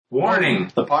Warning!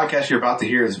 The podcast you're about to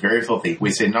hear is very filthy.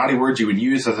 We say naughty words you would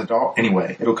use as an adult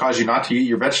anyway. It'll cause you not to eat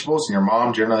your vegetables, and your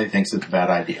mom generally thinks it's a bad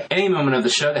idea. Any moment of the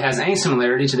show that has any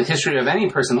similarity to the history of any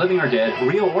person living or dead,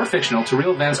 real or fictional, to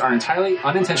real events are entirely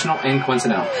unintentional and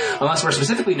coincidental. Unless we're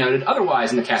specifically noted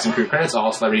otherwise in the cast and crew credits,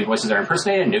 all celebrity voices are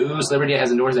impersonated, and no celebrity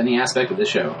has endorsed any aspect of this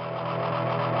show.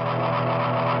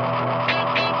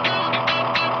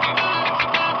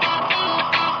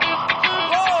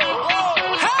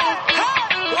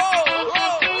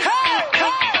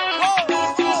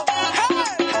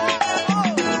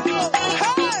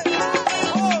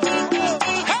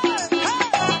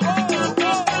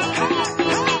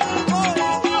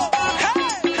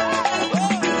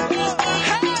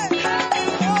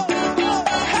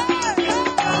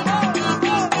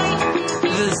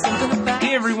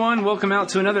 Welcome out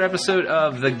to another episode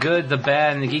of The Good, The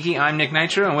Bad, and The Geeky. I'm Nick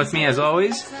Nitro, and with me, as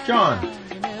always, John.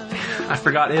 I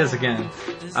forgot is again.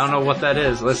 I don't know what that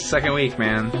is. This is the second week,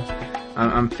 man.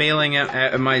 I'm failing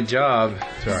at my job.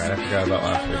 It's alright, I forgot about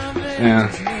last week. Yeah,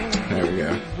 there we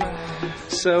go.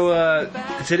 So,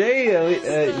 today,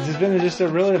 has been just a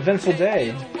really eventful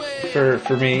day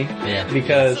for me. Yeah.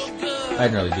 Because I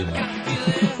didn't really do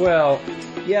much. Well,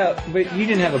 yeah, but you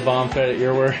didn't have a bomb threat at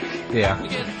your work. Yeah.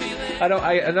 I don't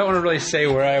want to really say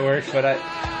where I work, but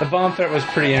the bomb threat was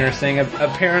pretty interesting.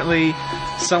 Apparently,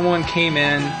 someone came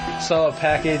in, saw a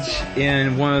package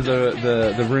in one of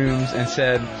the rooms, and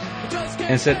said,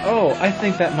 "Oh, I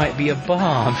think that might be a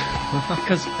bomb,"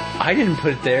 because I didn't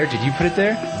put it there. Did you put it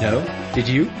there? No. Did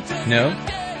you? No.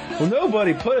 Well,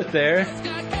 nobody put it there.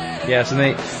 Yes, and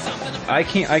I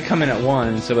come in at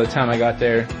 1, so by the time I got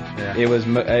there, yeah. It was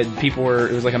people were.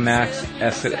 It was like a mass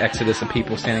exodus of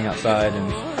people standing outside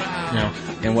and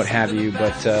what have you.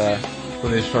 But were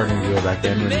they starting to go back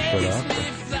in when you showed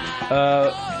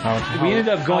up? We ended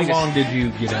up going. How long did you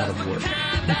get out of work?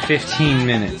 15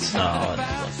 minutes. Oh,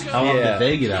 how long did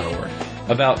they get out of work?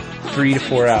 About 3 to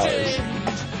 4 hours.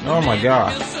 Oh my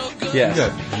gosh. Yes. You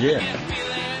got jit.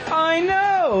 I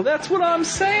know. That's what I'm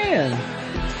saying.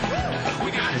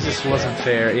 It just wasn't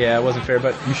fair. Yeah, it wasn't fair.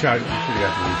 But you should have got to leave 3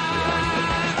 hours.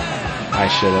 I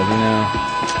should have.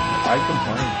 I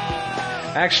complained.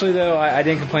 Actually, though, I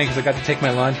didn't complain because I got to take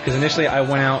my lunch. Because initially, I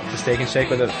went out to Steak and Shake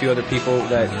with a few other people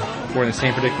that were in the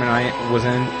same predicament I was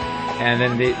in. And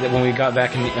then when we got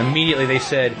back, immediately they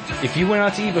said, if you went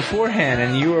out to eat beforehand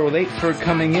and you were late for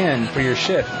coming in for your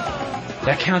shift,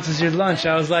 that counts as your lunch.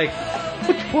 I was like,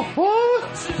 what?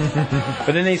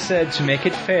 But then they said, to make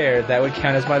it fair, that would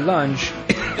count as my lunch.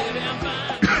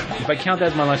 If I count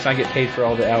that as my lunch, I get paid for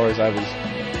all the hours I was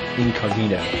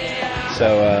incognito.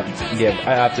 So, yeah,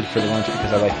 I opted for the lunch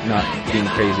because I like not being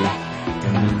crazy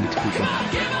and mean to people.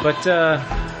 But,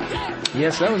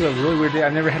 yes, that was a really weird day.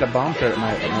 I've never had a bomb threat at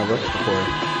my work before.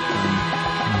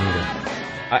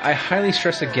 I highly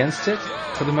stress against it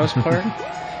for the most part.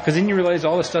 Because then you realize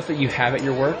all the stuff that you have at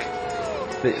your work.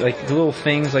 Like the little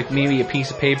things, like maybe a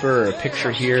piece of paper or a picture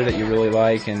here that you really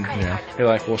like, and you're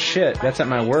like, well, shit, that's at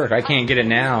my work. I can't get it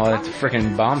now. That's a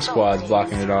freaking bomb squad's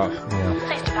blocking it off.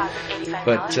 Yeah.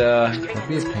 But that'd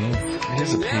be a pain. It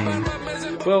is a pain.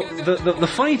 Well, the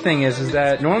funny thing is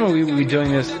that normally we would be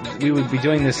doing this. We would be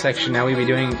doing this section now. We'd be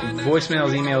doing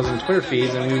voicemails, emails, and Twitter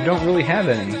feeds, and we don't really have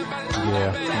any.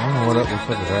 Yeah, I don't know what's up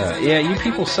with that. Yeah, you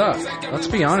people suck. Let's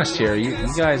be honest here. You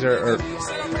guys are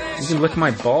you can lick my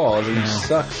balls. You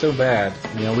suck so bad.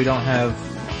 You know, we don't have.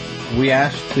 We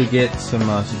asked to get some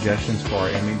suggestions for our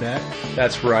Emmy bat.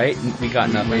 That's right. We got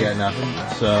nothing. We got nothing.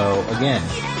 So again,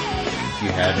 if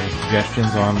you have any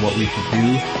suggestions on what we should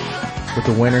do, what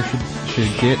the winner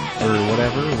should get, or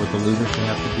whatever, what the loser should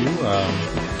have to do,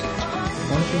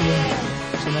 why don't you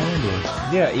send that into us?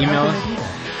 Yeah, email us.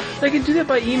 They can do that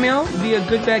by email via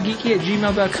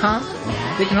goodbadgeeky@gmail.com.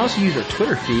 They can also use our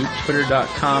Twitter feed,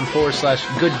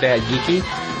 twitter.com/goodbadgeeky.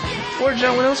 Or,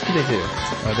 John, what else could they do?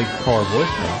 They can call our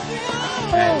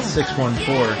voicemail at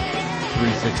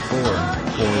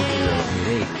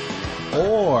 614-364-4088.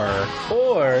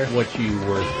 Or what you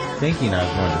were thinking I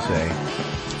was going to say,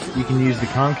 you can use the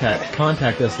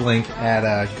contact us link at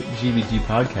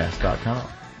gbgpodcast.com.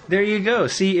 There you go.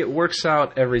 See, it works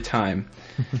out every time.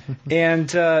 And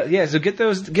so get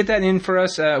that in for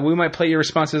us. We might play your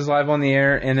responses live on the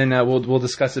air, and then we'll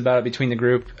discuss about it between the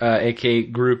group, aka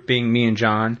group being me and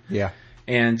John. Yeah.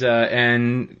 And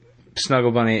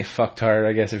Snuggle Bunny fucktard,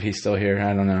 I guess, if he's still here.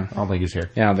 I don't know. I don't think he's here.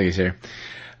 Yeah, I don't think he's here.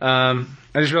 I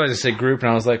just realized I said group,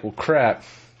 and I was like, well, crap.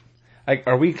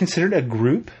 Are we considered a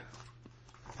group?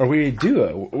 Are we a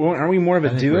duo? Aren't we more of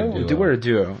a duo? We're a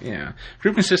duo, yeah.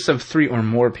 Group consists of 3 or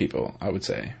more people, I would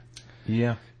say.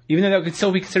 Yeah. Even though that could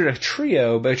still be considered a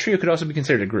trio, but a trio could also be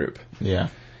considered a group. Yeah.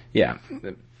 Yeah.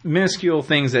 minuscule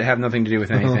things that have nothing to do with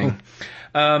anything.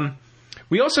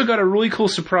 We also got a really cool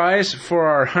surprise for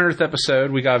our 100th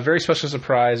episode. We got a very special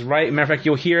surprise. Matter of fact,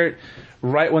 you'll hear it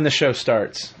right when the show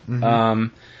starts.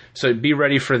 Mm-hmm. So be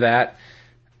ready for that.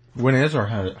 When is our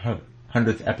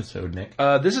 100th episode, Nick?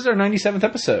 This is our 97th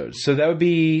episode, so that would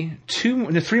be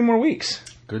 3 more weeks.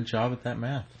 Good job at that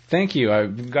math. Thank you. I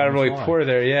got it really poor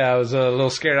there. Yeah, I was a little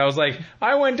scared. I was like,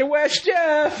 I went to West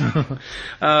Jeff!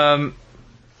 But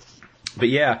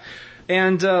yeah.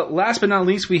 And last but not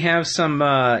least, we have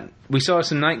we still have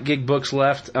some night gig books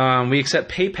left. We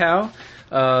accept PayPal.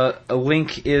 A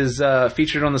link is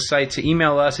featured on the site to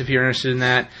email us if you're interested in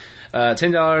that.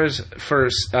 $10 for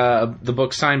the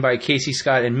book signed by Casey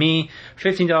Scott and me.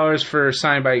 $15 for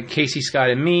signed by Casey Scott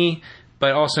and me,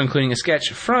 but also including a sketch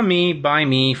from me, by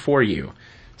me, for you.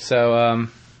 So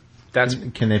that's.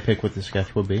 Can they pick what the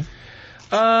sketch will be?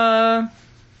 Why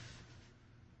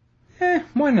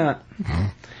not?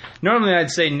 Normally I'd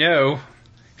say no,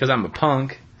 because I'm a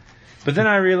punk. But then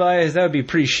I realized that would be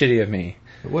pretty shitty of me.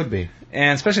 It would be.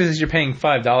 And especially since you're paying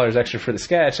 $5 extra for the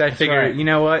sketch, I figure, right. You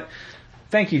know what?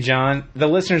 Thank you, John. The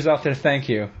listeners out there, thank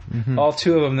you. Mm-hmm. All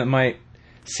 2 of them that might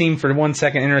seem for 1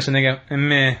 second interested, and they go,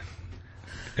 meh.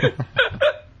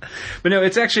 But no,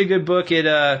 it's actually a good book.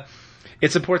 It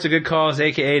supports a good cause,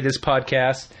 aka this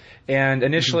podcast. And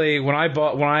initially, when I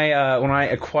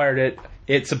acquired it,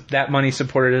 that money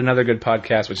supported another good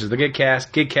podcast, which is the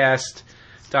Gigcast,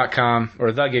 gigcast.com,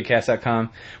 or thegigcast.com,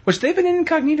 which they've been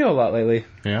incognito a lot lately.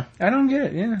 Yeah? I don't get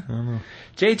it, yeah. I don't know.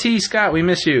 JT Scott, we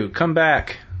miss you. Come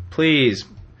back, please.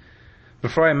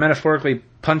 Before I metaphorically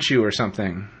punch you or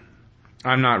something.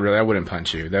 I'm not really. I wouldn't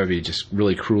punch you. That would be just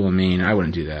really cruel and mean. I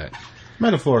wouldn't do that.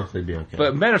 Metaphorically be okay.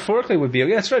 But metaphorically would be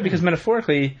okay. That's right, because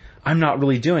metaphorically, I'm not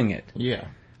really doing it. Yeah.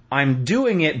 I'm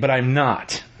doing it, but I'm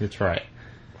not. That's right.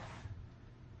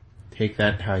 Take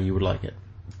that how you would like it.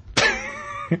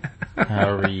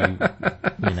 However you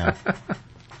know.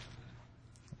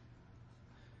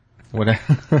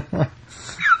 Whatever.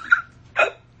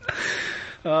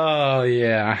 Oh,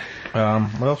 yeah.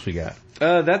 What else we got?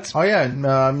 That's... Oh,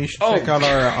 yeah. You should check out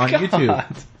our on God. YouTube.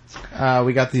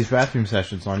 We got these bathroom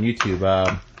sessions on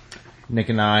YouTube. Nick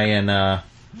and I and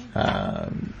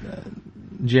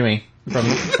Jimmy from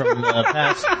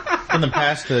the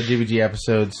past DVD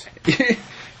episodes.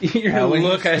 Your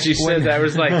look as you said that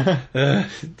was like,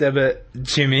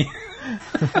 Jimmy.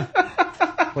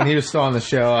 When he was still on the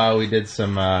show, we did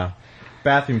some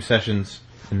bathroom sessions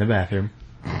in the bathroom.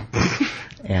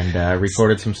 And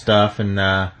recorded some stuff, and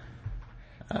Nick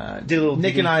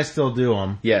and I still do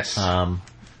them. Yes.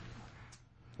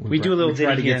 We do a little. We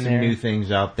try to get some new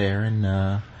things out there,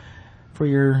 and for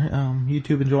your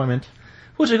YouTube enjoyment.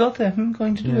 What you got there?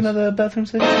 Going to do another bathroom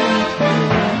session?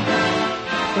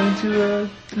 Going to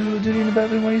do a duty in the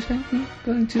bathroom? What are you saying?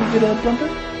 Going to get a bumper?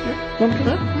 Yeah.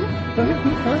 Bumper?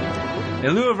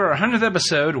 In lieu of our 100th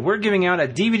episode, we're giving out a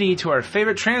DVD to our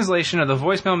favorite translation of the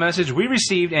voicemail message we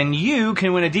received, and you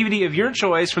can win a DVD of your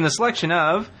choice from the selection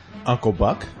of Uncle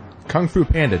Buck, Kung Fu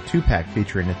Panda 2-pack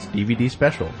featuring its DVD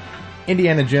special,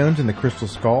 Indiana Jones and the Crystal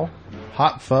Skull,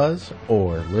 Hot Fuzz,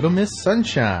 or Little Miss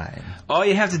Sunshine. All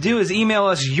you have to do is email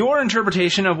us your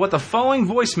interpretation of what the following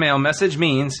voicemail message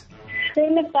means.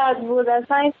 And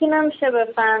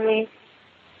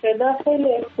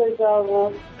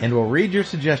we'll read your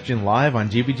suggestion live on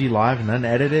GBG Live and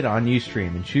unedited on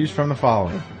Ustream and choose from the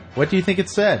following. What do you think it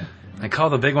said? I call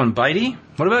the big one Bitey.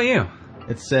 What about you?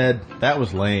 It said, that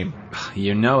was lame.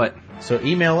 You know it. So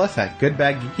email us at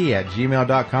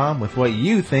goodbadgeeky@gmail.com with what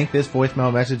you think this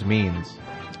voicemail message means.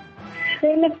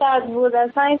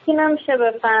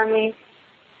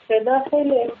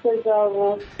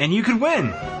 And you could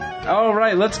win. All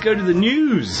right, let's go to the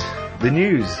news. The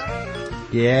news.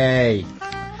 Yay.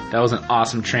 That was an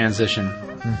awesome transition.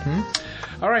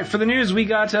 Mm-hmm. All right, for the news, we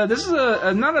got... this is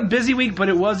not a busy week, but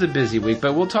it was a busy week.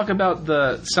 But we'll talk about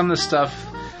some of the stuff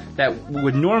that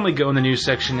would normally go in the news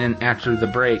section after the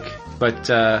break. But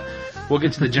we'll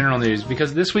get to the general news,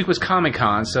 because this week was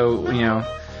Comic-Con, so, you know...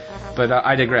 But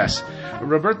I digress.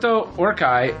 Roberto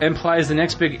Orcai implies the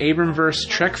next big Abramverse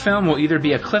Trek film will either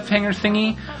be a cliffhanger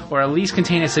thingy or at least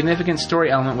contain a significant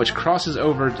story element which crosses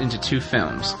over into 2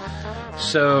 films.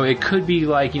 So it could be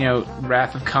like, you know,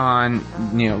 Wrath of Khan,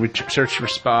 you know, Search for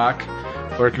Spock,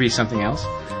 or it could be something else,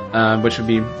 which would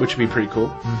be pretty cool.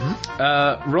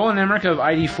 Mm-hmm. Roland Emmerich of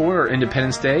ID4 or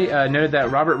Independence Day noted that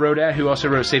Robert Rodat, who also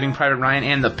wrote Saving Private Ryan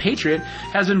and The Patriot,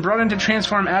 has been brought in to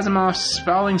transform Asimov's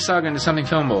sprawling saga into something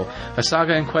filmable. The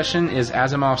saga in question is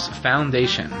Asimov's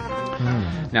Foundation.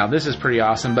 Now, this is pretty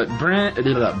awesome, but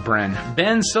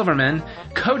Ben Silverman,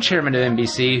 co-chairman of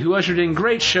NBC, who ushered in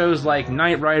great shows like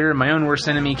Knight Rider, My Own Worst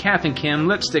Enemy, Kath and Kim,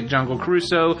 Lipstick Jungle,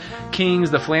 Crusoe,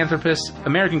 Kings, The Philanthropist,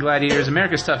 American Gladiators,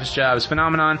 America's Toughest Jobs,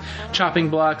 Phenomenon, Chopping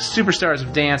Blocks, Superstars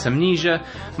of Dance, Amnesia,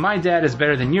 My Dad is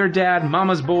Better Than Your Dad,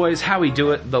 Mama's Boys, How We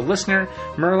Do It, The Listener,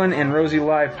 Merlin and Rosie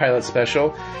Live pilot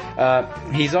special.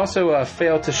 He's also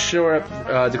failed to shore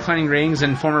up declining ratings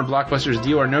in former blockbusters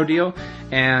Deal or No Deal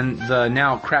and the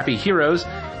now crappy Heroes.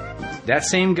 That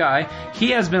same guy,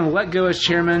 he has been let go as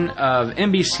chairman of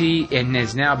NBC and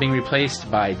is now being replaced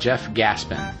by Jeff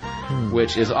Gaspin,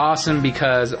 which is awesome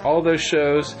because all those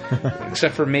shows,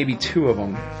 except for maybe 2 of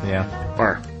them,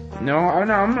 I'm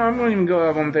not going to even go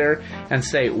up on there and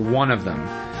say one of them,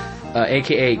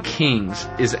 aka Kings,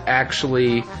 is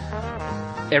actually,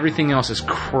 everything else is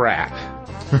crap.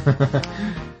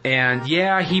 And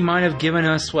yeah, he might have given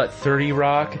us, 30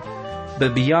 Rock?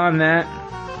 But beyond that,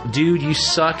 dude, you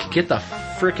suck. Get the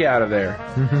frick out of there.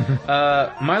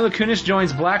 Mila Kunis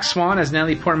joins Black Swan as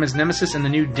Natalie Portman's nemesis in the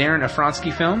new Darren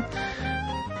Aronofsky film.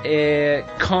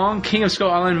 Kong, King of Skull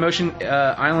Island motion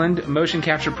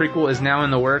capture prequel is now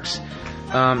in the works.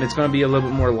 It's going to be a little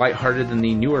bit more lighthearted than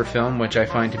the newer film, which I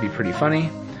find to be pretty funny.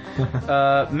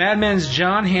 Mad Men's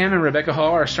John Hamm and Rebecca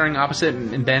Hall are starring opposite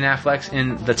Ben Affleck's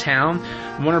in The Town,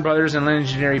 Warner Brothers and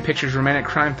Legendary Pictures romantic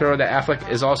crime thriller that Affleck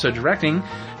is also directing.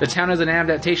 The Town is an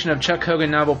adaptation of Chuck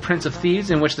Hogan novel Prince of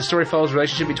Thieves, in which the story follows the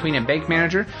relationship between a bank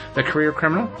manager, the career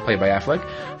criminal, played by Affleck,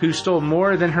 who stole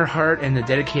more than her heart, and the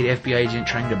dedicated FBI agent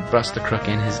trying to bust the crook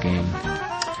in his game.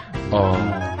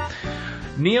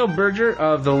 Neil Berger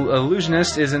of The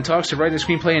Illusionist is in talks to write the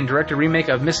screenplay and direct a remake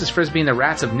of Mrs. Frisbee and the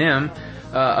Rats of Nim.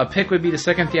 A pick would be the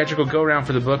second theatrical go-round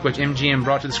for the book, which MGM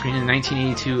brought to the screen in the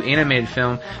 1982 animated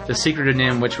film The Secret of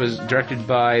Nim, which was directed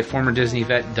by former Disney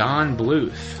vet Don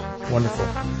Bluth. Wonderful.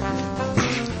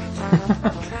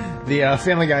 The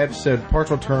Family Guy episode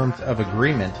Partial Terms of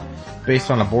Agreement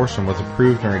based on abortion was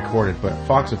approved and recorded, but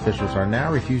Fox officials are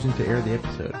now refusing to air the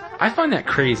episode. I find that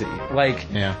crazy.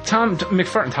 Seth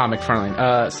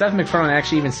MacFarlane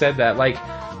actually even said that,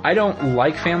 I don't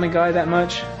like Family Guy that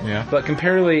much. Yeah. But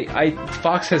comparatively,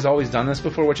 Fox has always done this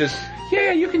before, which is,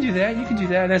 you can do that,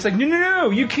 And it's like,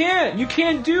 no, you can't. You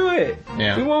can't do it.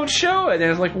 Yeah. We won't show it.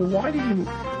 And it's like, well, why did you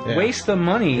waste the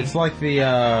money? It's like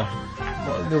there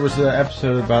was an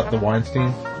episode about the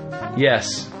Weinstein.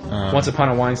 Yes. Once Upon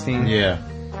a Weinstein. Yeah.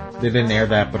 They didn't air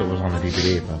that, but it was on the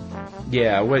DVD. But.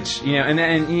 Yeah, which, he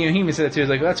even said that too. He's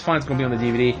like, that's fine, it's going to be on the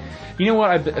DVD. You know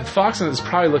what? Fox is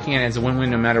probably looking at it as a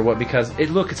win-win no matter what, because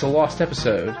it's a lost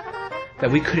episode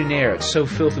that we couldn't air. It's so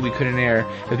filthy we couldn't air.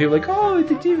 And people are like, oh,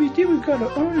 the DVD, we've got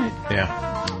to own it. Yeah.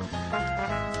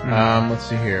 Let's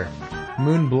see here.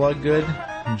 Moon Bloodgood,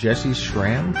 Jesse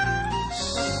Schramm,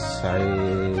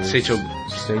 Sachel.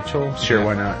 Sure,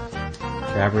 why not?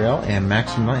 Gabrielle and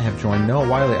Maxim Knight have joined Noah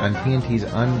Wiley on TNT's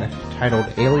untitled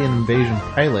Alien Invasion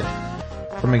pilot.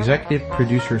 From executive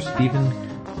producer Steven,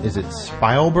 is it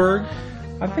Spielberg?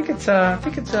 I think it's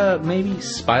maybe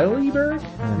Spielberg?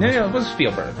 No, it was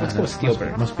Spielberg. Let's go with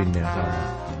Spielberg. Must be new.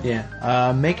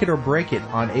 Yeah. Make It or Break It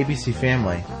on ABC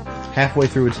Family. Halfway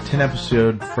through its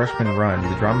 10-episode freshman run,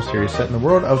 the drama series set in the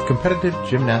world of competitive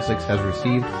gymnastics has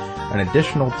received an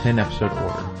additional 10-episode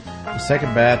order. The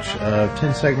second batch of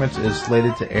 10 segments is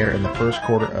slated to air in the first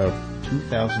quarter of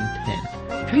 2010.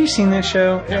 Have you seen that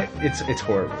show? No. It's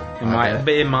horrible. In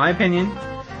my opinion.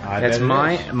 That's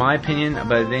my opinion,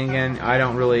 but then again,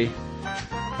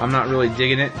 I'm not really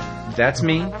digging it. That's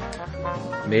me.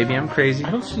 Maybe I'm crazy.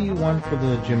 I don't see one for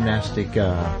the gymnastic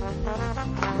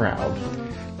crowd.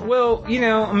 Well,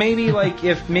 maybe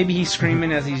if he's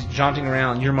screaming as he's jaunting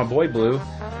around, "You're my boy, Blue,"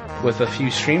 with a few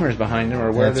streamers behind him,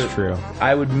 or whatever. That's true.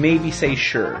 I would maybe say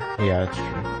sure. Yeah, that's true.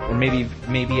 Or maybe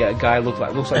a guy looks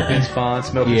like Vince Vaughn,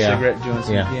 smoking a cigarette, doing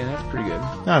something. Yeah, that's pretty good.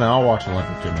 No, I'll watch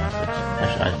Olympic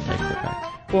gymnastics. I take that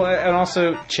back. Well, and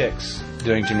also chicks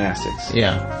doing gymnastics.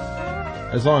 Yeah,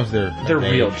 as long as they're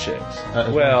real chicks.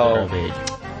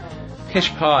 Pish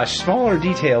posh, smaller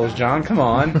details, John. Come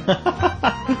on.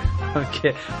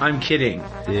 I'm kidding.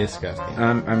 Disgusting.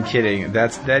 I'm kidding.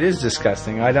 That is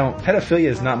disgusting. Pedophilia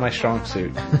is not my strong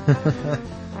suit.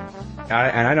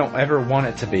 And I don't ever want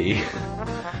it to be.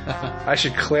 I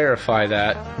should clarify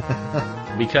that.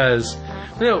 Because,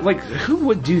 who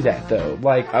would do that though?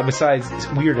 Besides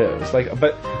weirdos.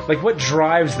 What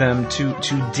drives them to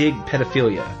dig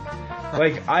pedophilia?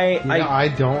 I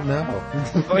don't know.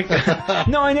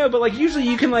 No, I know, but usually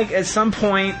you can at some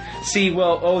point see,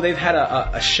 they've had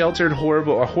a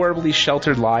horribly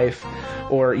sheltered life,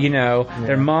 or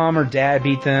their mom or dad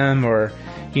beat them, or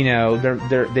you know,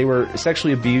 they were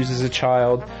sexually abused as a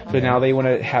child, but now they want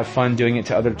to have fun doing it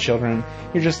to other children.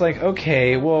 You're just like,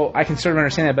 okay, well, I can sort of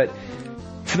understand that, but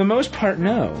for the most part,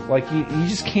 no. Like, you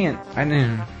just can't. I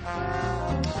know.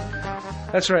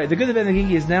 That's right. The Good, the Bad, and the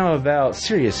Geeky is now about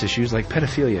serious issues like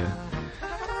pedophilia.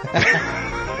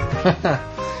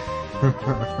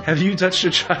 Have you touched a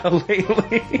child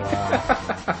lately?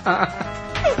 Wow.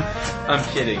 I'm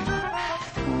kidding.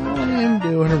 I'm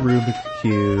doing a Rubik's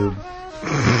Cube.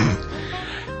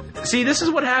 See, this is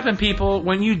what happened, people,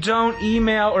 when you don't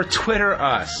email or Twitter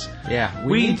us. Yeah,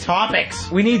 we need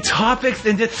topics. We need topics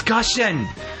and discussion.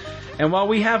 And while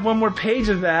we have one more page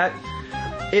of that,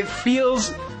 it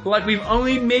feels like we've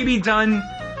only maybe done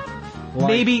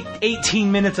maybe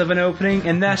 18 minutes of an opening,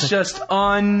 and that's just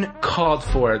uncalled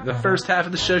for. The first half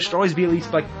of the show should always be at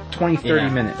least like 20, 30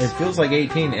 minutes. It feels like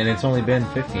 18, and it's only been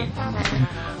 15.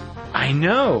 I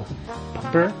know.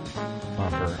 Bumper.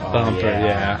 Oh,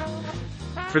 Yeah.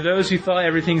 For those who thought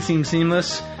everything seemed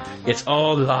seamless, it's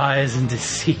all lies and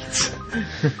deceit.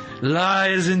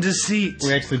 Lies and deceit.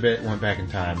 We actually went back in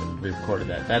time and re-recorded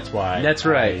that. That's why. That's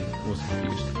right. I was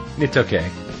confused. It's okay.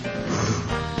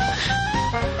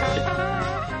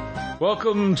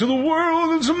 Welcome to the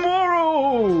world of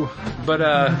tomorrow. But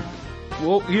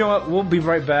you know what? We'll be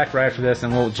right back right after this,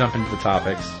 and we'll jump into the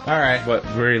topics. All right. What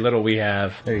very little we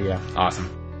have. There you go. Awesome.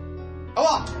 I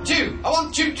want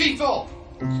 2, 3, 4.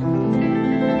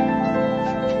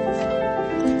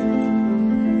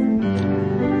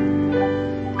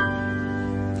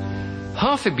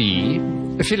 Half a bee,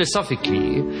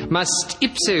 philosophically, must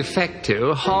ipso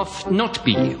facto half not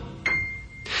be.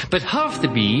 But half the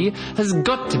bee has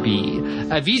got to be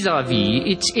a vis-a-vis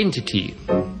its entity.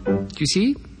 Do you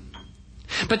see?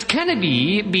 But can a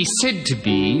bee be said to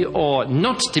be, or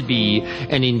not to be,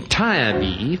 an entire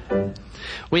bee,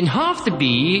 when half the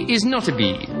bee is not a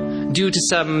bee, due to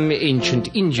some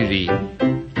ancient injury?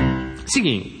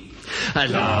 Singing.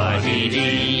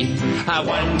 La-dee-dee,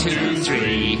 1, 2,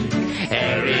 3,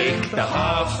 Eric the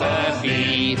half a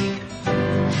bee.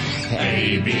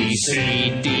 A, B,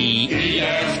 C, D, E,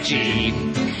 F, G,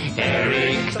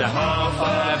 Eric the half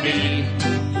a bee.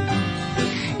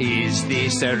 Is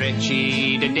this a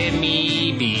wretched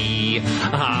demi-bee,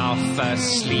 half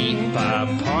asleep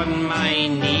upon my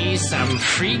knee? Some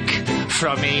freak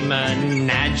from a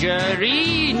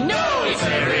menagerie? No, it's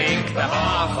Eric the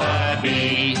half a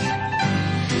bee.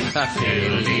 A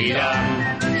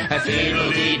fiddly-dum, a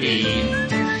fiddly-dee,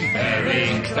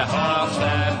 Eric the half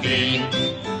a bee.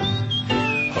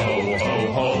 Ho,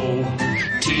 ho, ho,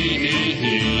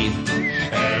 tee-hee-hee,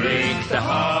 Eric the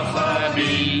half a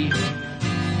bee.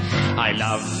 I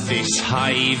love this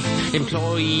hive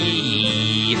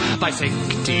employee,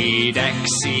 bisected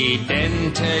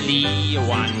accidentally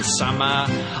one summer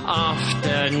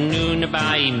afternoon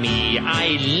by me.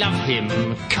 I love him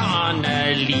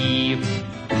carnally.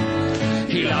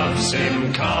 He loves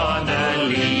him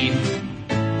carnally,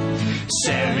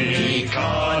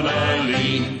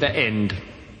 semi-carnally. The end.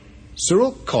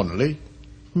 Cyril Connolly?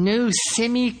 No,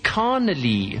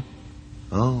 semi-carnally.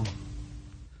 Oh.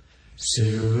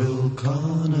 Cyril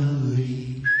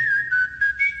Connolly.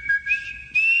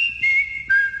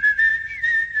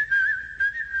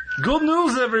 Good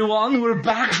news, everyone. We're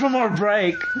back from our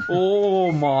break.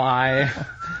 Oh, my.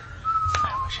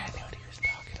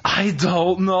 I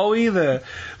don't know either.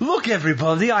 Look,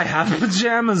 everybody, I have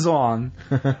pajamas on.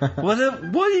 What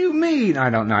do you mean? I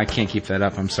don't know. I can't keep that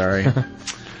up. I'm sorry.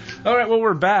 All right, well,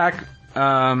 we're back.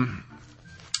 I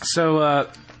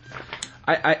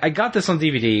got this on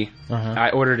DVD. I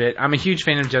ordered it. I'm a huge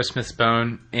fan of Jeff Smith's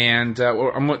Bone, and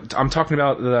I'm talking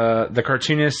about the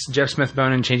cartoonist Jeff Smith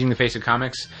Bone and Changing the Face of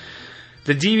Comics.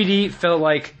 The DVD felt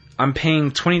like I'm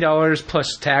paying $20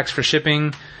 plus tax for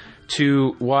shipping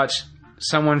to watch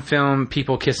someone film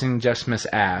people kissing Jeff Smith's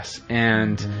ass,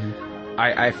 and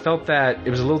I felt that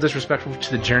it was a little disrespectful to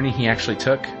the journey he actually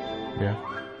took. Yeah.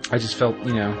 I just felt,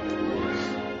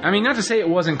 I mean, not to say it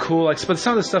wasn't cool, but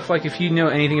some of the stuff, like, if you know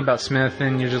anything about Smith,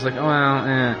 then you're just like, oh, well,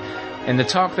 eh. And the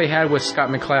talk they had with Scott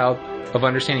McCloud of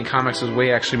understanding comics was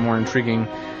way actually more intriguing.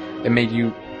 It made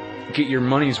you get your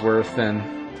money's worth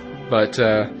then. But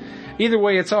either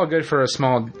way, it's all good for a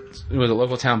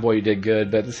local town boy who did good.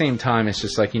 But at the same time, it's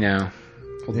just like, damn,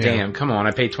 come on,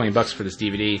 I paid $20 for this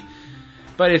DVD.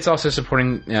 But it's also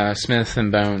supporting Smith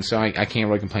and Bone, so I can't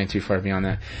really complain too far beyond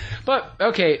that. But,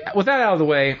 okay, with that out of the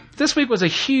way, this week was a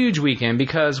huge weekend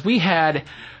because we had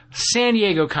San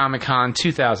Diego Comic-Con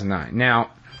 2009.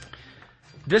 Now,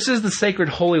 this is the sacred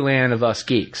holy land of us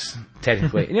geeks,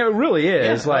 technically. It really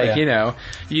is.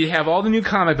 You have all the new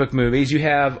comic book movies. You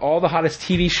have all the hottest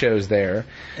TV shows there.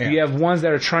 Yeah. You have ones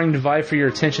that are trying to vie for your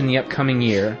attention the upcoming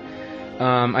year.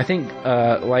 I think,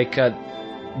 like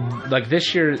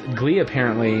this year, Glee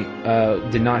apparently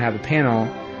did not have a panel,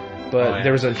 but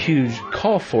there was a huge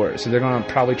call for it. So they're going to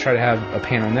probably try to have a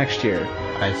panel next year.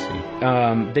 I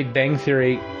see. Big Bang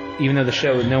Theory, even though the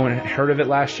show, no one had heard of it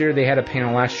last year, they had a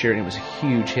panel last year and it was a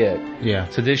huge hit. Yeah.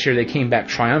 So this year they came back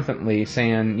triumphantly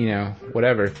saying,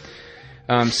 whatever.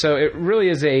 So it really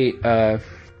is a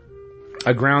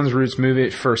grounds roots movie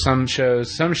for some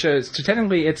shows. Some shows, so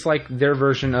technically it's like their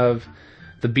version of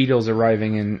the Beatles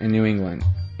arriving in New England,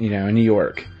 in New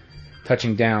York,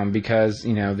 touching down because,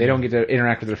 they don't get to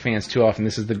interact with their fans too often.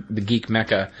 This is the geek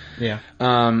mecca. Yeah.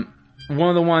 One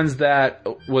of the ones that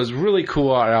was really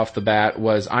cool right off the bat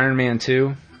was Iron Man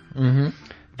 2. Mm-hmm.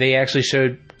 They actually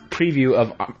showed preview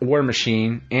of War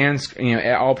Machine and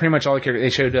pretty much all the characters. They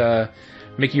showed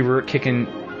Mickey Rourke kicking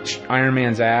Iron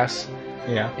Man's ass.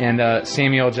 Yeah. And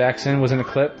Samuel L. Jackson was in the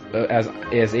clip as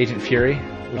Agent Fury,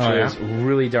 which was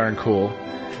really darn cool.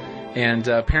 And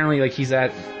apparently, he's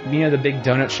at the big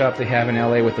donut shop they have in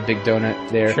LA with the big donut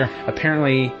there. Sure.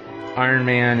 Apparently, Iron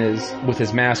Man is with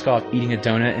his mask off, eating a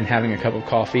donut and having a cup of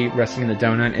coffee, resting in the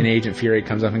donut. And Agent Fury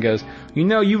comes up and goes,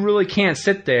 you really can't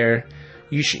sit there.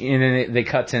 And then they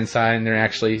cut to inside, and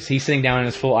he's sitting down in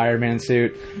his full Iron Man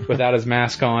suit without his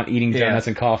mask on, eating donuts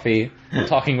and coffee,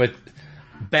 talking with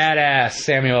badass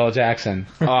Samuel L. Jackson.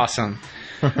 Awesome.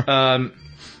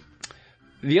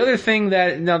 The other thing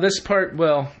this part,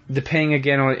 depending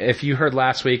again on if you heard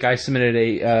last week, I submitted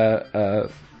a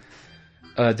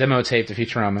demo tape to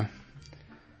Futurama.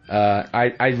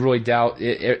 I really doubt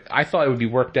it. I thought it would be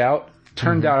worked out.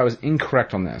 Turned out I was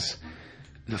incorrect on this.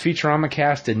 The Futurama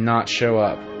cast did not show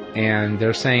up, and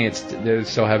they're saying they're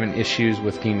still having issues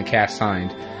with getting the cast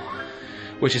signed.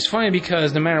 Which is funny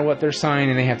because no matter what, they're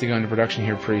signed and they have to go into production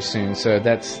here pretty soon. So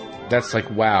that's like,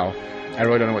 wow. I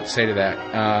really don't know what to say to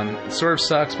that. It sort of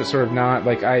sucks, but sort of not.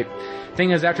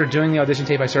 Thing is, after doing the audition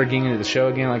tape, I started getting into the show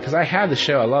again. Because I have the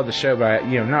show, I love the show, but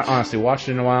I, not honestly watched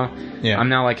it in a while. Yeah. I'm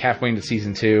now halfway into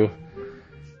season 2.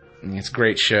 It's a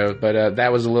great show, but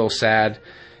that was a little sad.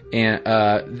 And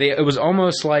it was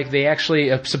almost like they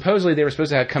actually supposedly they were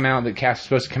supposed to have come out. The cast was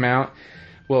supposed to come out.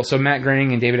 Well, so Matt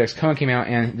Groening and David X. Cohen came out,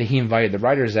 and he invited the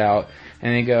writers out,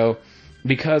 and they go,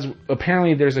 because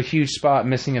apparently there's a huge spot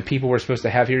missing of people we're supposed to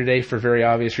have here today for very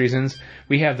obvious reasons,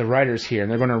 we have the writers here,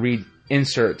 and they're going to read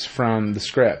inserts from the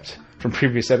script from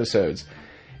previous episodes.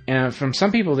 And from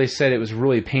some people, they said it was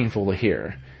really painful to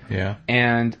hear. Yeah.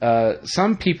 And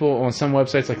some people on some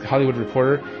websites, like the Hollywood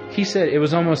Reporter, he said it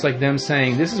was almost like them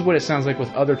saying, this is what it sounds like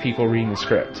with other people reading the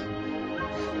script.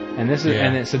 And this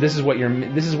is so this is what you're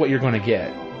going to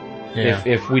get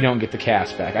if we don't get the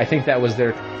cast back. I think that was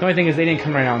the only thing is they didn't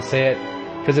come right out and say it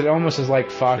because it almost is like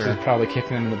Fox is probably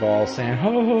kicking them in the balls saying ho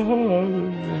ho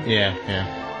ho.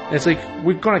 Yeah. It's like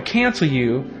we're going to cancel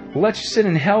you, let you sit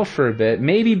in hell for a bit,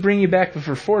 maybe bring you back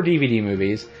for 4 DVD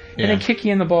movies, and then kick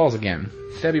you in the balls again.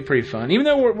 That'd be pretty fun. Even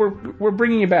though we're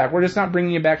bringing you back, we're just not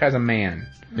bringing you back as a man.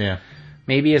 Yeah.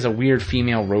 Maybe as a weird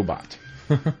female robot.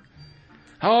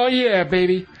 Oh yeah,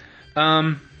 baby.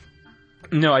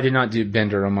 No, I did not do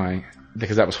Bender on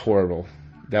because that was horrible.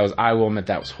 I will admit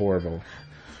that was horrible.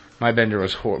 My Bender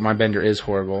is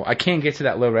horrible. I can't get to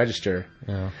that low register.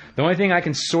 Yeah. The only thing I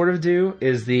can sort of do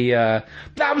is the I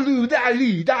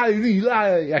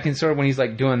can sort of when he's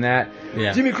doing that.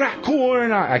 Yeah. Jimmy crack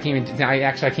corn. I can't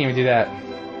even do that.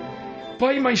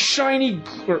 Bite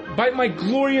my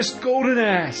glorious golden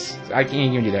ass. I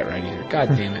can't even do that right either. God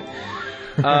damn it.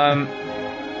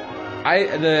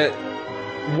 The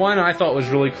one I thought was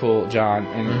really cool, John,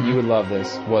 and you would love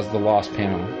this, was the Lost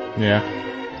panel. Yeah.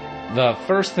 The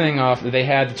first thing off, they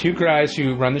had the 2 guys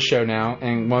who run the show now,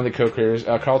 and one of the co-creators,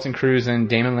 Carlton Cuse and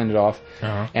Damon Lindelof,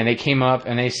 and they came up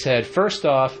and they said, first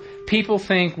off, people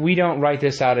think we don't write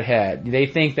this out ahead. They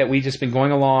think that we've just been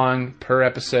going along per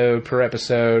episode,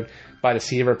 by the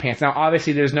seat of our pants. Now,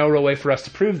 obviously, there's no real way for us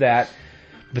to prove that,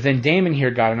 but then Damon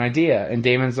here got an idea, and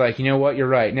Damon's like, you know what, you're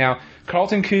right. Now,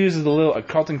 Carlton Cuse,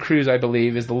 I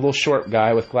believe, is the little short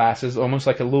guy with glasses, almost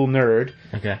like a little nerd.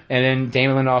 Okay. And then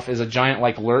Damon Lindelof is a giant,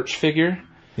 Lurch figure.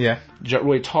 Yeah.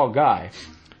 Really tall guy.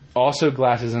 Also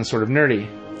glasses and sort of nerdy.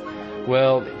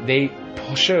 Well, they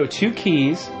show 2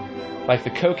 keys, like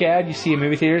the Coke ad you see in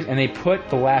movie theaters, and they put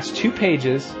the last 2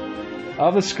 pages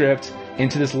of the script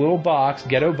into this little box,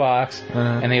 ghetto box,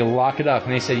 and they lock it up.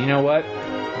 And they said, you know what?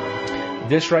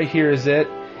 This right here is it.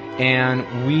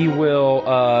 and we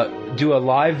will do a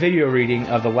live video reading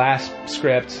of the last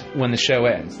script when the show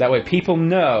ends. That way people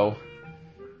know,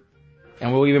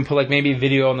 and we'll even put like maybe a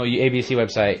video on the ABC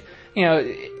website. You know,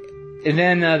 and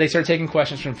then they start taking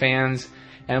questions from fans,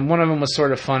 and one of them was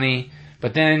sort of funny,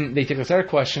 but then they take a third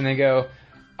question and they go,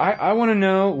 I want to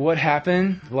know what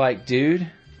happened, like, dude,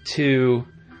 to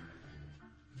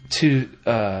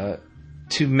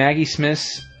Maggie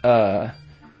Smith's,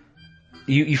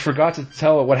 you forgot to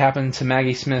tell what happened to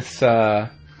Maggie Smith's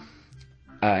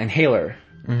inhaler.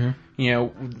 Mm-hmm. You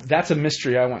know, that's a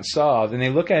mystery I want solved. And they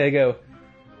look at it and go,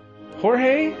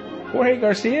 Jorge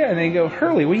Garcia? And they go,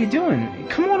 Hurley, what are you doing?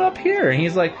 Come on up here. And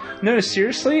he's like, no,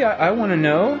 seriously, I want to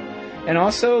know. And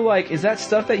also, like, is that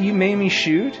stuff that you made me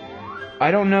shoot? I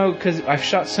don't know, because I've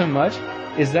shot so much.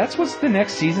 Is that what the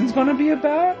next season's going to be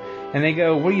about? And they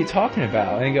go, what are you talking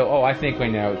about? And they go, oh, I think we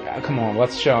know. Come on,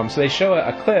 let's show them. So they show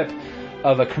a clip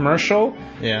of a commercial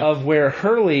of where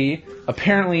Hurley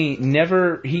apparently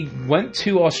he went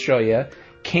to Australia,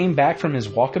 came back from his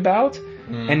walkabout,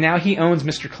 and now he owns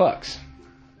Mr. Cluck's.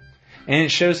 And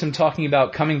it shows him talking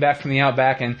about coming back from the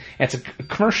Outback, and it's a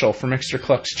commercial for Mr.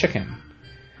 Cluck's Chicken.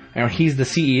 And he's the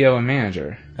CEO and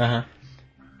manager. Uh-huh.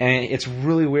 And it's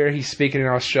really weird. He's speaking in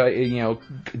Australia, you know,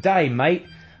 "Day, mate,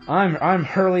 I'm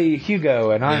Hurley Hugo,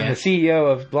 and I'm the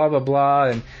CEO of blah blah blah,"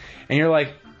 and you're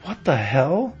like, what the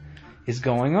hell is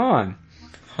going on?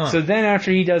 Huh. So then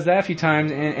after he does that a few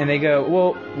times, and they go,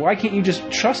 well, why can't you just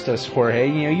trust us, Jorge?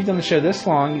 You know, you've done the show this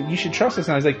long, you should trust us.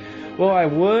 And I was like, well, I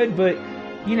would, but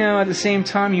you know, at the same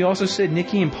time, you also said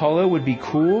Nikki and Paulo would be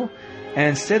cool, and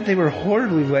instead they were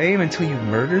horribly lame until you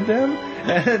murdered them.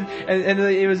 and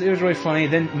it was really funny.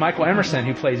 Then Michael Emerson,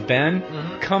 who plays Ben,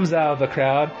 comes out of the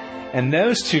crowd, and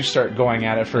those two start going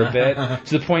at it for a bit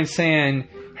to the point saying,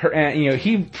 you know,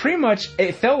 he pretty much,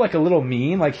 it felt like a little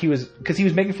mean, like because he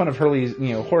was making fun of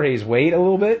Jorge's weight a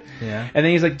little bit. Yeah. And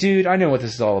then he's like, dude, I know what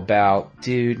this is all about,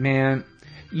 dude, man.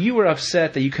 You were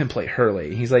upset that you couldn't play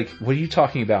Hurley. He's like, what are you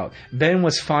talking about? Ben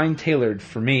was fine tailored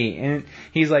for me. And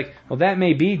he's like, well, that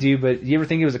may be, dude, but do you ever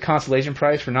think it was a consolation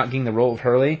prize for not getting the role of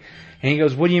Hurley? And he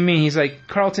goes, what do you mean? He's like,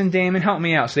 Carlton Damon, help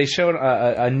me out. So they showed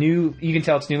a new, you can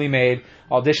tell it's newly made,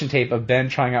 audition tape of Ben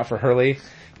trying out for Hurley,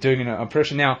 doing an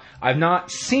impression. Now, I've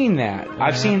not seen that.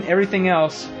 I've seen everything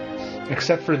else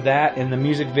except for that in the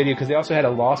music video, because they also had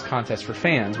a Lost contest for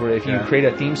fans, where if you create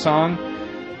a theme song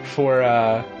for,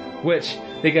 which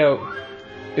they go,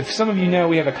 if some of you know,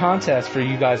 we have a contest for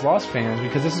you guys Lost fans,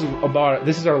 because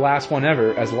this is our last one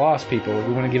ever as Lost people.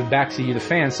 We want to give back to you, the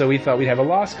fans, so we thought we'd have a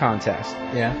Lost contest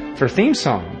for theme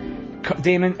song.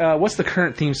 Damon, what's the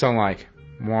current theme song like?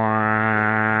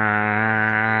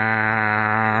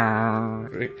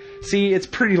 See, it's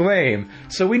pretty lame.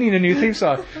 So we need a new theme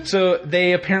song. So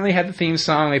they apparently had the theme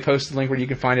song. They posted a link where you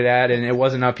can find it at, and it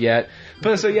wasn't up yet.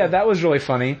 But so yeah, that was really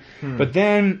funny. But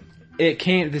then it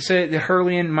came. They said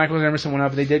Hurley and Michael Emerson went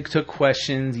up. They took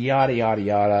questions. Yada yada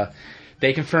yada.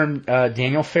 They confirmed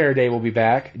Daniel Faraday will be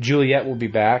back. Juliet will be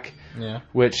back. Yeah.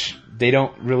 Which they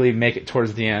don't really make it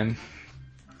towards the end,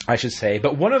 I should say.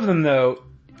 But one of them though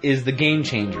is the game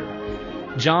changer.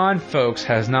 John, folks,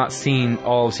 has not seen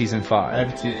all of season 5. I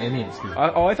haven't seen any of season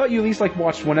 5. I thought you at least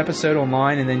watched one episode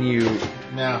online and then you.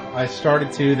 No, I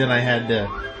started to, then I had to.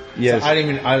 Yes. So I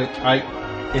didn't even. I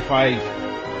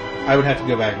would have to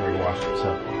go back and rewatch it.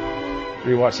 So.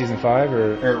 Rewatch season 5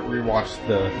 or rewatch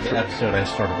the episode I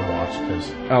started to watch, because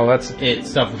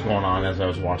stuff was going on as I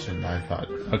was watching, and I thought,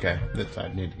 okay, I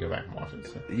need to go back and watch it.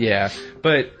 So. Yeah,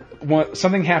 but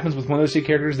something happens with one of those two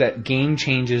characters that game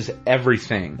changes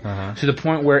everything to the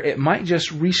point where it might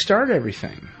just restart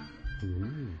everything.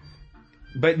 Ooh.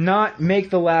 But not make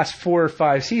the last 4 or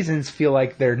 5 seasons feel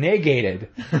like they're negated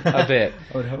a bit.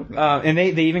 I would hope not. And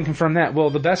they even confirmed that. Well,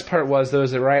 the best part was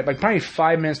those that probably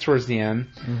 5 minutes towards the end.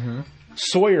 Mm-hmm.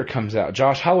 Sawyer comes out.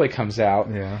 Josh Holloway comes out.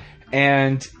 Yeah.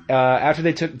 And after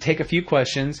they take a few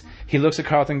questions, he looks at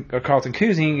Carlton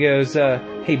Cousy and he goes,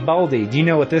 hey, Baldy, do you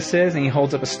know what this is? And he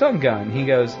holds up a stun gun. He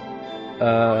goes,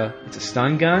 it's a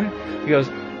stun gun? He goes,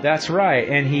 that's right.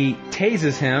 And he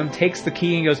tases him, takes the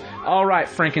key, and goes, all right,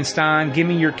 Frankenstein, give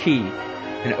me your key.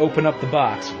 And open up the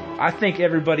box. I think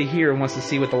everybody here wants to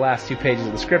see what the last 2 pages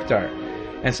of the script are.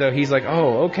 And so he's like,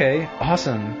 oh, okay,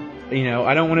 awesome. You know,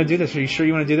 I don't want to do this. Are you sure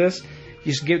you want to do this?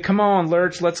 Come on,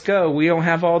 Lurch, let's go. We don't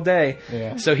have all day.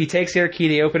 Yeah. So he takes their key,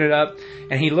 they open it up,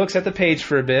 and he looks at the page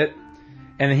for a bit,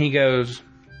 and then he goes,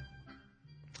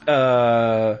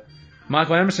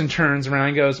 Michael Emerson turns around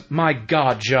and goes, my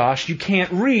God, Josh, you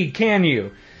can't read, can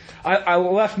you? I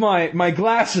left my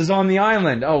glasses on the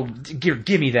island. Oh,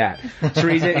 give me that. So he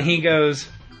reads it, and he goes,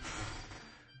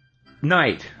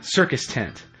 night, circus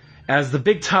tent. as the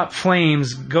big top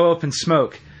flames go up in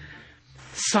smoke,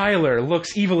 Sylar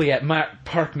looks evilly at Matt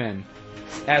Parkman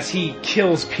as he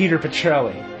kills Peter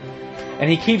Petrelli. And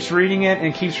he keeps reading it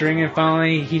and keeps reading it, and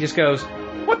finally he just goes,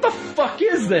 "What the fuck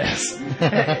is this?"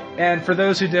 And for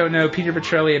those who don't know, Peter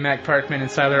Petrelli and Matt Parkman and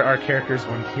Sylar are characters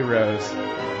on Heroes.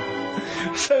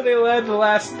 So they led the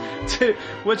last two,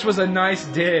 which was a nice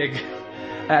dig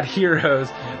at Heroes.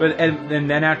 But and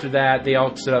then after that, they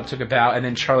all stood up, took a bow, and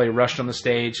then Charlie rushed on the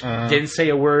stage, didn't say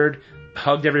a word,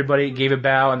 hugged everybody, gave a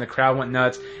bow, and the crowd went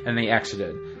nuts, and they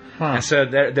exited. And so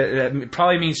that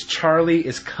probably means Charlie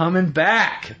is coming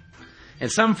back in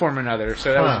some form or another.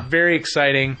 So that was very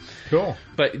exciting. Cool.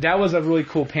 But that was a really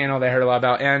cool panel that I heard a lot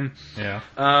about. And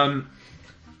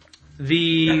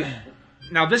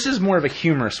now this is more of a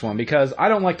humorous one because I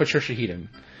don't like Patricia Heaton.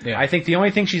 Yeah. I think the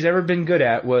only thing she's ever been good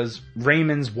at was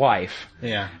Raymond's wife.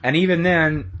 Yeah. And even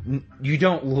then, you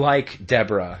don't like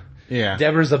Deborah. Yeah.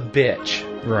 Deborah's a bitch.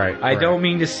 Right. I don't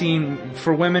mean to seem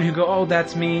for women who go, "Oh,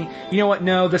 that's me." You know what?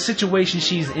 No, the situation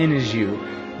she's in is you.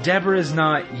 Deborah is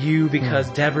not you because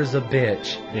Deborah's a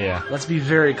bitch. Yeah. Let's be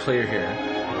very clear here.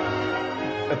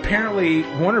 Apparently,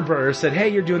 Warner Brothers said, "Hey,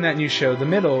 you're doing that new show, The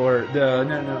Middle, or the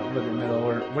Middle,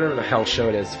 or whatever the hell show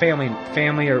it is, Family,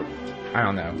 or I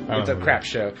don't know. It's a crap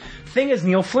show." Thing is,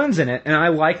 Neil Flynn's in it, and I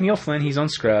like Neil Flynn. He's on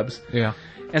Scrubs. Yeah.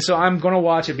 And so I'm going to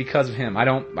watch it because of him. I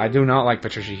do not like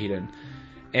Patricia Heaton.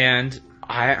 And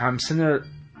I'm sitting there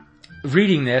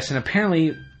reading this, and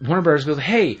apparently Warner Brothers goes,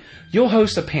 "Hey, you'll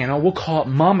host a panel. We'll call it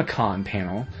MamaCon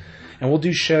panel, and we'll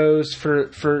do shows for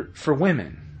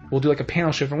women. We'll do like a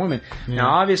panel show for women." Yeah. Now,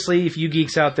 obviously, if you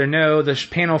geeks out there know, the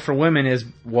panel for women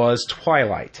was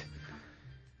Twilight,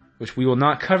 which we will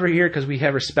not cover here because we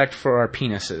have respect for our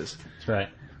penises. That's right.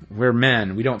 We're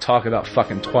men. We don't talk about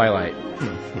fucking Twilight.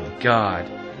 God.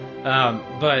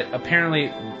 But apparently,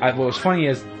 what was funny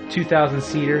is 2,000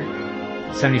 seater,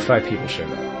 75 people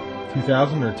showed up.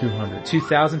 2,000 or 200?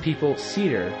 2,000 people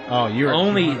seater. Oh, you're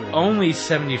only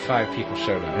 75 people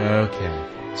showed up. Okay.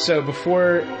 So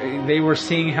before they were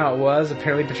seeing how it was,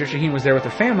 apparently Patricia Heaton was there with her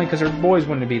family because her boys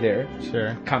wanted to be there.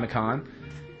 Sure. Comic-Con.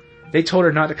 They told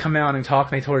her not to come out and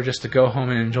talk, and they told her just to go home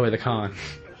and enjoy the con.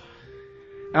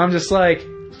 And I'm just like,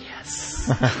 yes.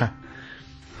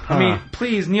 I mean,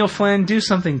 please, Neil Flynn, do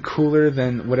something cooler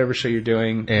than whatever show you're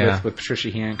doing with Patricia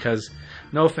Heaton. Because,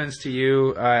 no offense to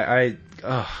you, I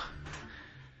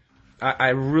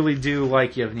really do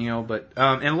like you, Neil. But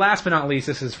and last but not least,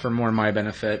 this is for more my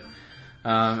benefit.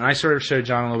 And I sort of showed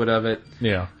John a little bit of it.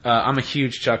 Yeah. I'm a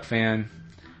huge Chuck fan.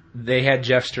 They had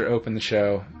Jeffster open the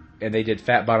show, and they did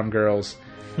Fat Bottom Girls.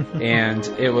 And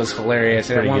it was hilarious.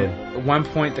 And at one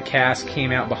point, the cast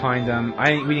came out behind them.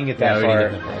 We didn't get that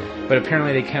far, but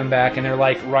apparently they come back and they're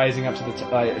like rising up to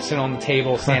the sitting on the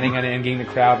table, standing on it, and getting the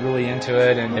crowd really into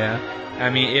it. And I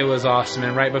mean, it was awesome.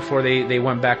 And right before they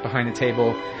went back behind the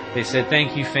table, they said,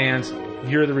 "Thank you, fans.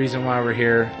 You're the reason why we're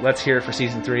here. Let's hear it for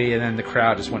season 3." And then the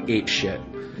crowd just went ape shit.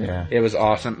 Yeah, it was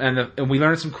awesome. And we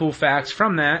learned some cool facts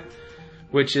from that,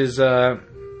 which is.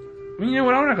 You know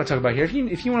what? I'm not going to talk about here.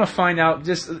 If you want to find out,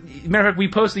 just matter of fact, we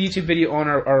post the YouTube video on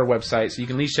our website, so you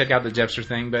can at least check out the Jeffster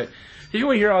thing. But if you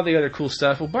want to hear all the other cool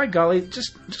stuff, well, by golly,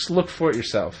 just look for it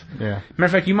yourself. Yeah. Matter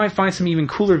of fact, you might find some even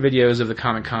cooler videos of the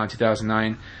Comic-Con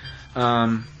 2009.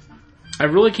 I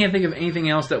really can't think of anything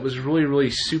else that was really,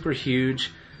 really super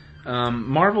huge.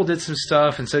 Marvel did some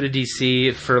stuff, and so did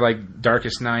DC for like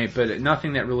Darkest Night, but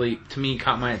nothing that really, to me,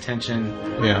 caught my attention.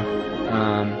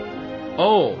 Yeah.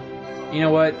 You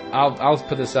know what? I'll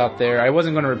put this out there. I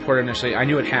wasn't going to report it initially. I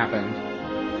knew it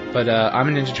happened. But I'm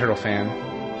a Ninja Turtle fan.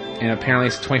 And apparently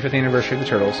it's the 25th anniversary of the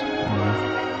Turtles.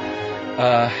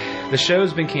 The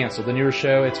show's been canceled. The newer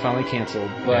show, it's finally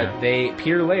canceled. But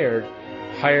Peter Laird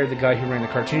hired the guy who ran the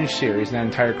cartoon series and that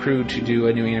entire crew to do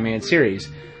a new animated series.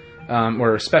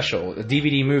 Or a special. A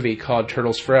DVD movie called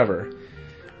Turtles Forever.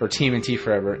 Or TMNT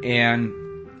Forever. And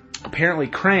apparently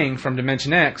Krang from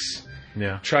Dimension X...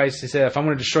 tries to say, if I'm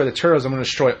going to destroy the Turtles, I'm going to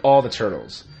destroy all the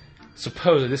Turtles.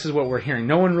 Supposedly, this is what we're hearing.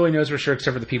 No one really knows for sure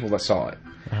except for the people that saw it.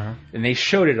 And they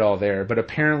showed it all there. But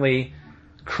apparently,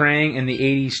 Krang and the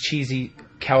 80s cheesy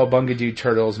Cowabunga Dude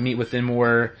Turtles meet with a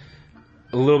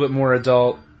little bit more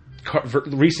adult,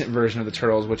 recent version of the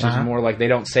Turtles, which is more like they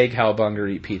don't say Cowabunga or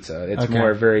eat pizza. It's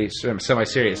more very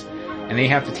semi-serious. And they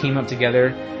have to team up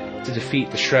together to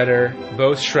defeat the Shredder,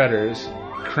 both Shredders,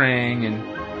 Krang, and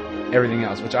everything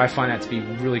else, which I find that to be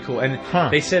really cool. And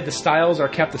they said the styles are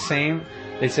kept the same.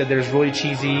 They said there's really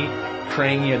cheesy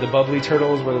Krang, the bubbly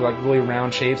turtles where they're like really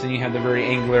round shapes, and you have the very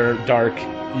angular, dark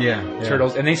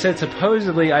turtles. And they said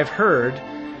supposedly, I've heard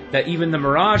that even the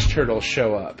Mirage turtles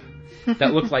show up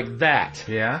that look like that.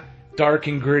 dark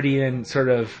and gritty and sort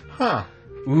of Huh.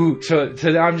 ooh. So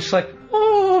I'm just like,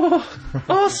 oh,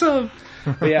 awesome.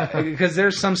 But yeah, because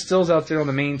there's some stills out there on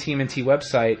the main TMNT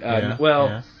website.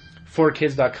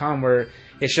 forkids.com where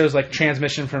it shows like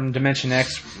transmission from Dimension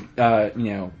X,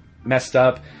 messed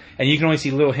up, and you can only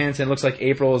see little hints. And it looks like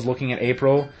April is looking at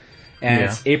April, and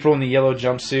it's April in the yellow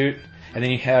jumpsuit, and then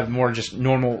you have more just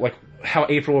normal like how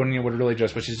April would really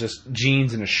dress, which is just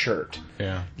jeans and a shirt.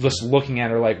 Yeah. Just looking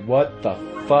at her like, what the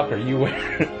fuck are you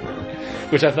wearing?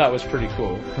 Which I thought was pretty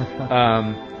cool.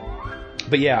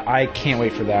 But yeah, I can't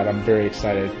wait for that. I'm very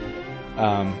excited.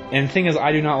 And the thing is,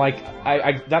 I do not like.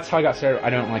 That's how I got started. I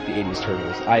don't like the 80s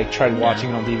Turtles. I tried watching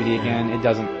it on DVD again. It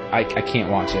doesn't. I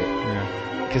can't watch it.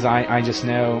 Yeah. Because I just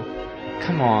know.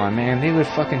 Come on, man. They would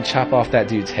fucking chop off that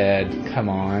dude's head. Come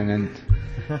on, and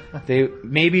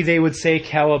maybe they would say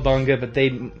cowabunga, but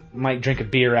they might drink a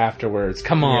beer afterwards.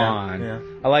 Come on. Yeah.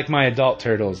 I like my adult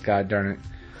Turtles. God darn it.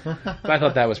 But I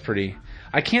thought that was pretty.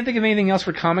 I can't think of anything else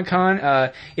for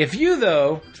Comic-Con. If you,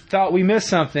 though, thought we missed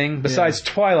something besides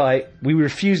Twilight, we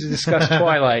refuse to discuss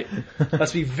Twilight.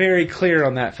 Let's be very clear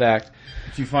on that fact.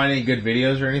 If you find any good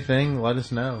videos or anything, let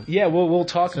us know. Yeah, we'll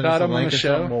talk Send about us a them on link the or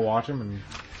show. something, we'll watch them. And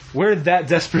We're that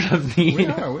desperate of need. we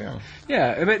are.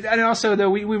 Yeah, but, and also, though,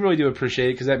 we really do appreciate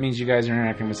it because that means you guys are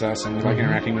interacting with us and we like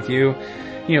interacting with you.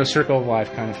 Circle of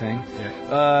life kind of thing.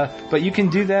 Yeah. But you can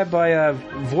do that by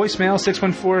voicemail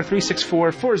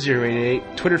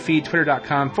 614-364-4088, Twitter feed,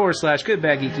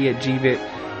 twitter.com/goodbadgeeky at gbit,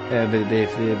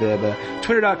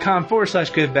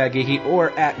 twitter.com/goodbadgeeky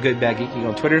or at goodbadgeeky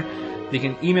on Twitter. You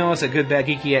can email us at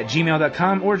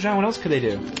goodbadgeeky@gmail.com, or John, what else could they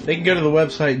do? They can go to the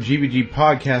website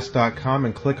gbgpodcast.com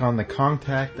and click on the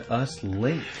Contact Us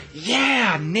link.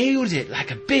 Yeah, nailed it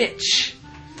like a bitch.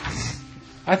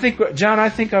 I think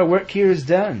our work here is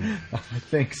done. I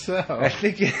think so. I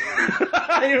think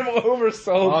I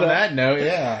oversold On that note,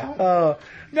 yeah.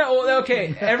 No,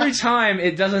 okay. Every time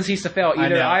it doesn't cease to fail.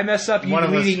 Either I mess up, you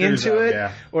leading into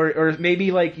it, or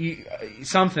maybe like you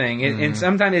something. And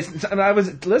sometimes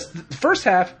the first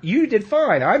half you did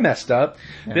fine. I messed up.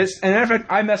 Yeah. And in fact,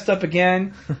 I messed up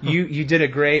again. you did it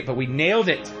great, but we nailed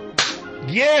it.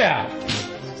 Yeah.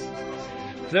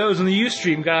 Those on the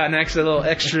Ustream got an little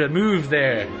extra move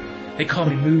there. They call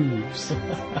me moves.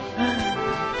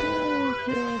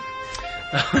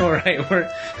 All right,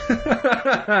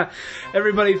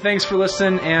 everybody, thanks for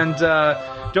listening, and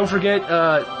don't forget,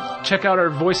 check out our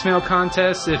voicemail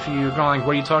contest. If you're going like,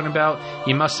 what are you talking about?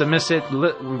 You must have missed it.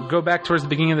 Go back towards the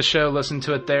beginning of the show, listen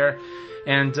to it there,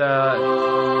 and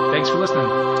thanks for listening.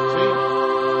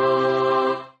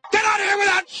 Get out of here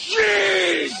without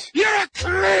cheese! You're a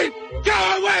creep!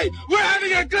 Go away! We're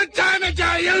having a good time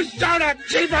until you start up,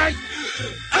 cheapers!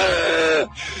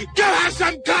 Go have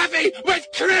some coffee with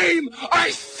cream or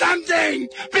something!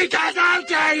 Because I'll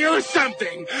tell you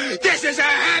something! This is a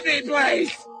happy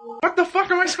place! What the fuck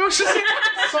am I supposed to say?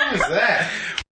 What song is that?